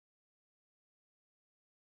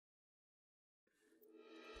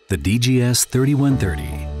The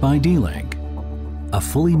DGS-3130 by D-Link, a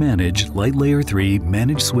fully managed light layer 3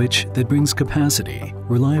 managed switch that brings capacity,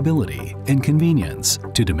 reliability, and convenience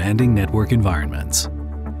to demanding network environments.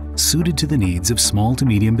 Suited to the needs of small to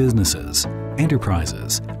medium businesses,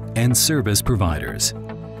 enterprises, and service providers.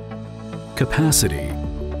 Capacity.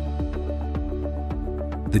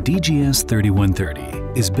 The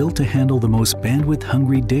DGS-3130 is built to handle the most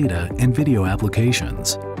bandwidth-hungry data and video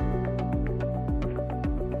applications.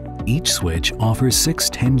 Each switch offers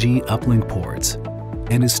 6 10G uplink ports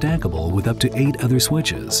and is stackable with up to 8 other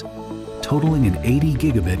switches, totaling an 80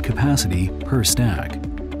 gigabit capacity per stack.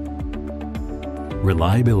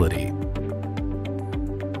 Reliability.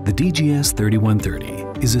 The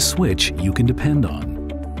DGS-3130 is a switch you can depend on.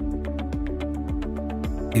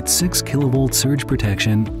 Its 6 kilovolt surge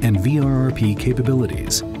protection and VRRP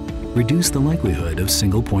capabilities reduce the likelihood of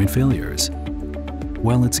single-point failures,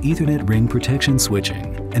 while its Ethernet ring protection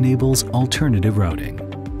switching enables alternative routing.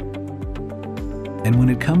 And when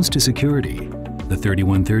it comes to security, the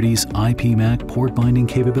 3130's IPMAC port binding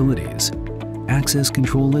capabilities, access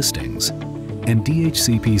control listings, and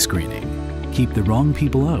DHCP screening keep the wrong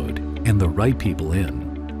people out and the right people in.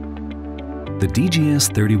 The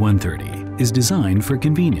DGS-3130 is designed for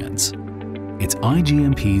convenience. Its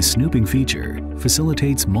IGMP snooping feature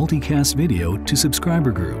facilitates multicast video to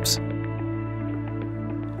subscriber groups,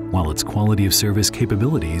 while its quality of service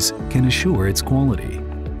capabilities can assure its quality.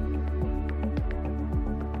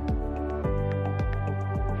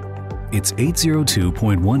 Its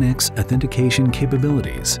 802.1x authentication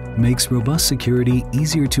capabilities makes robust security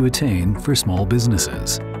easier to attain for small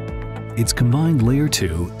businesses. Its combined Layer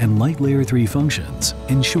 2 and Light Layer 3 functions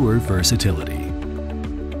ensure versatility.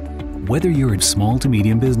 Whether you're at small to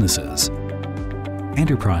medium businesses,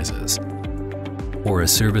 enterprises, or a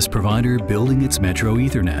service provider building its Metro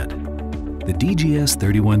Ethernet, the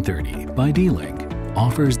DGS-3130 by D-Link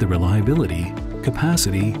offers the reliability,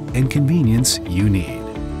 capacity, and convenience you need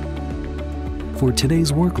for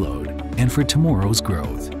today's workload and for tomorrow's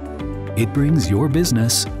growth. It brings your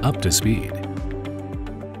business up to speed.